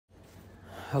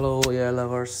Hello, AI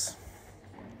lovers.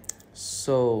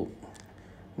 So,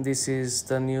 this is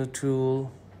the new tool.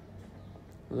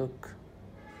 Look,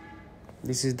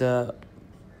 this is the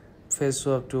face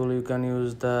swap tool. You can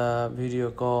use the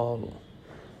video call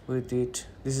with it.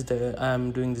 I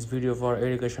am doing this video for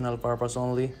educational purpose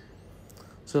only.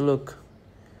 So look,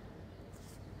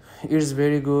 it's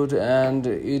very good, and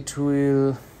it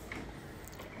will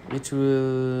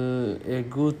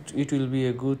be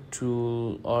a good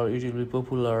tool, or it will be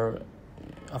popular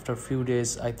after a few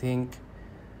days, I think.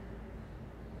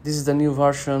 This is the new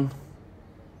version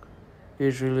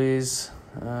it released,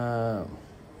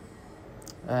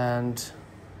 and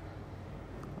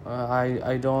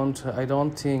I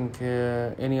don't think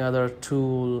any other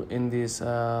tool in this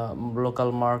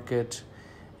local market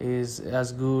is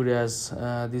as good as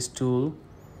this tool.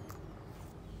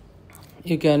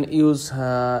 You can use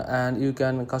and you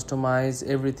can customize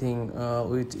everything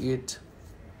with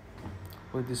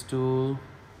this tool,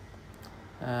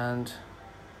 and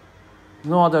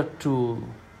no other tool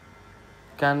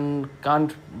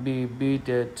can't be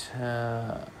beaten.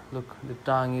 Look, the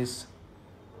tongue is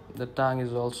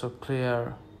also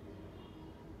clear,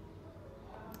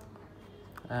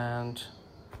 and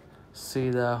see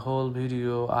the whole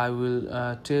video. I will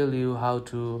tell you how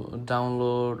to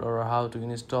download or how to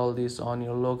install this on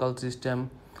your local system,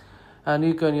 and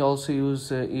you can also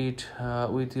use it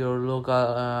with your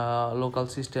local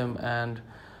system and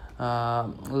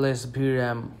less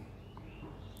VRAM,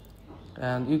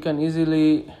 and you can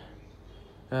easily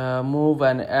move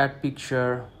and add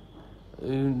picture.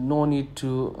 No need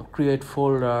to create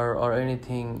folder or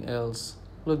anything else.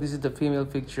 Look, this is the female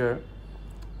picture,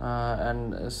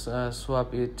 and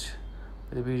swap it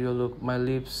with the video. Look, my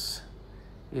lips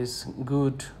is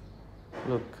good.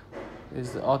 Look,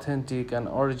 is authentic and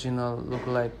original. Look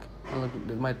at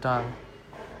my tongue.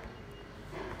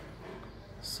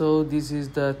 So this is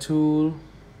the tool,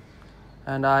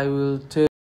 and I will tell.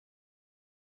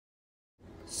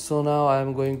 So now I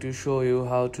am going to show you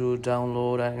how to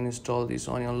download and install this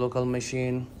on your local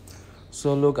machine.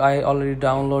 So look, I already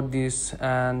download this,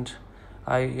 and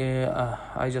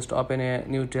I just open a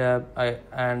new tab. I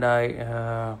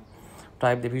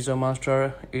type the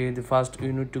Visomaster. You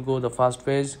need to go the first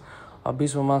page of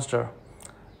Visomaster,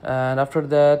 and after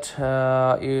that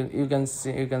you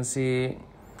can see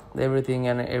everything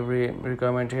and every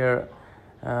requirement here,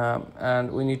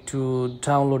 and we need to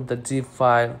download the zip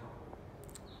file.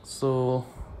 So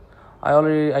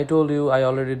I told you I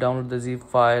already downloaded the zip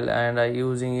file and I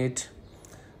using it,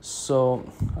 so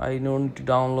I don't need to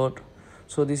download.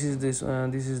 So this is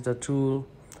the tool,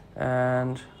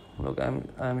 and look,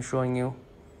 I'm showing you.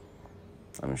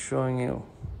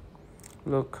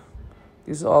 Look,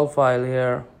 this is all file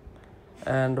here,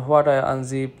 and what I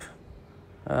unzip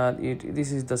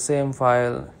this is the same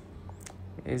file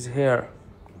is here.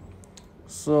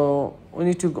 So we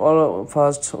need to go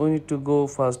first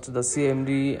the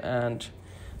CMD and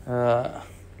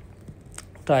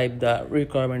type the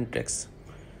requirement text.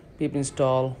 Pip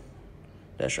install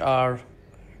 -r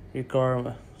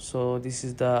requirement. So this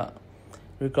is the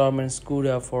requirements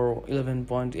CUDA for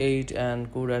 11.8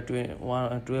 and CUDA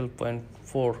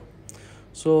 12.4.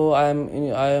 So I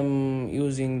am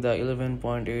using the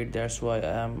 11.8. That's why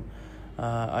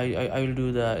I will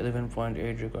do the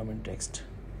 11.8 requirement text.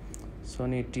 So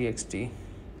need txt.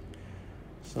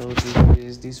 So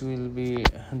this will be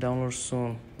download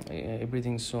soon,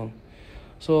 everything soon.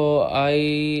 So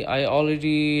I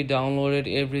already downloaded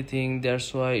everything.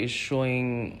 That's why it's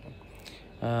showing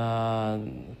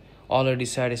already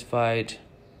satisfied.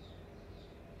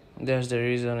 That's the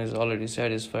reason it's already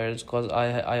satisfied, because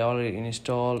I already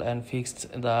installed and fixed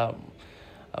the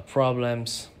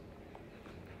problems.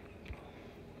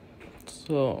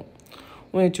 So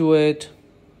we need to wait.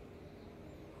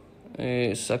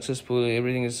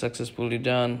 Everything is successfully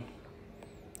done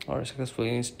or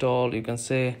successfully installed, you can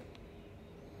say.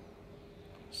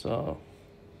 So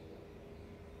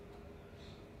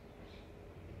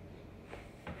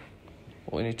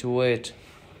we need to wait,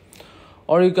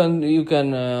 or you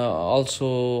can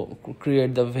also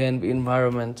create the VENV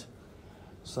environment.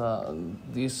 So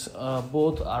these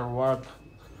both are work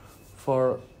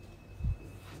for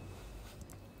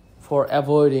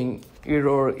avoiding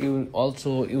error. You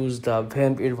also use the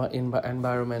VENV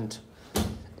environment.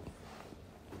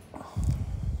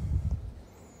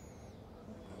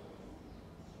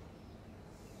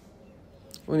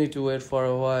 We need to wait for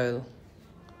a while,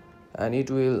 and it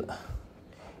will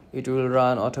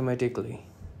run automatically.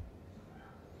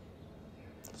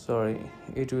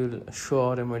 It will show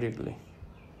automatically.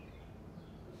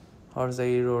 Here's the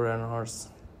error, and here's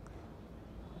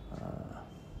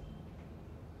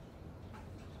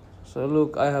So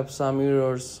look, I have some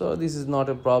errors, so this is not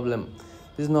a problem,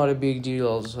 this is not a big deal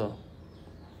also.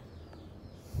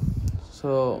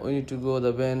 So we need to go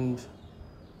the vent.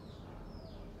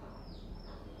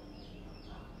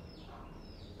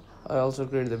 I also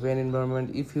create the vent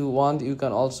environment. If you want, you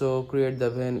can also create the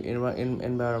vent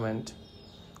environment.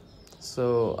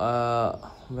 So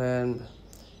when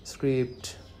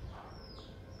scripts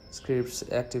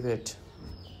activate,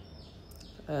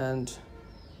 and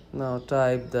now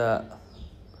type the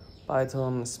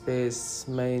python space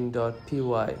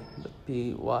main.py.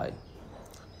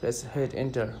 Let's hit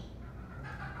enter,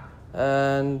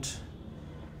 and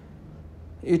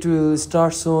it will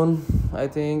start soon. I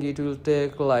think it will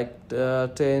take like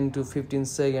 10 to 15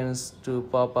 seconds to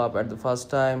pop up at the first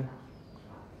time,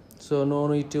 so no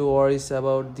need to worry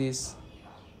about this.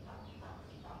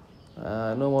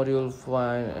 No module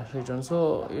fine return,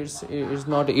 so it's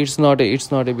not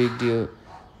a big deal.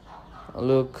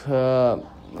 Look,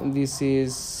 this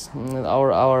is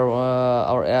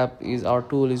our app is, our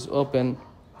tool is open,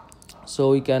 so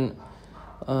we can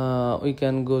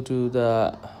go to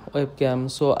the webcam.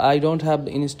 So I don't have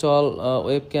install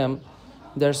webcam,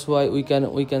 that's why we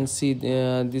can see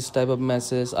this type of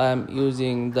message. I am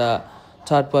using the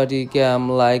third-party cam,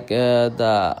 like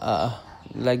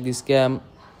this cam,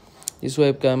 this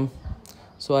webcam.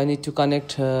 So I need to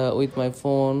connect with my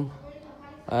phone,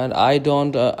 and I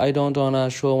don't wanna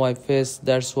show my face,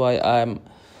 that's why I'm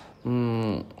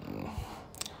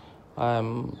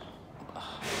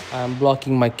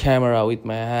blocking my camera with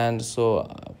my hand. So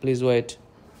please wait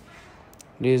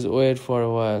for a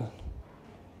while.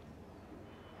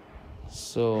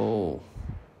 So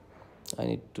I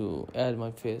need to add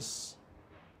my face,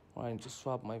 I need to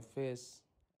swap my face.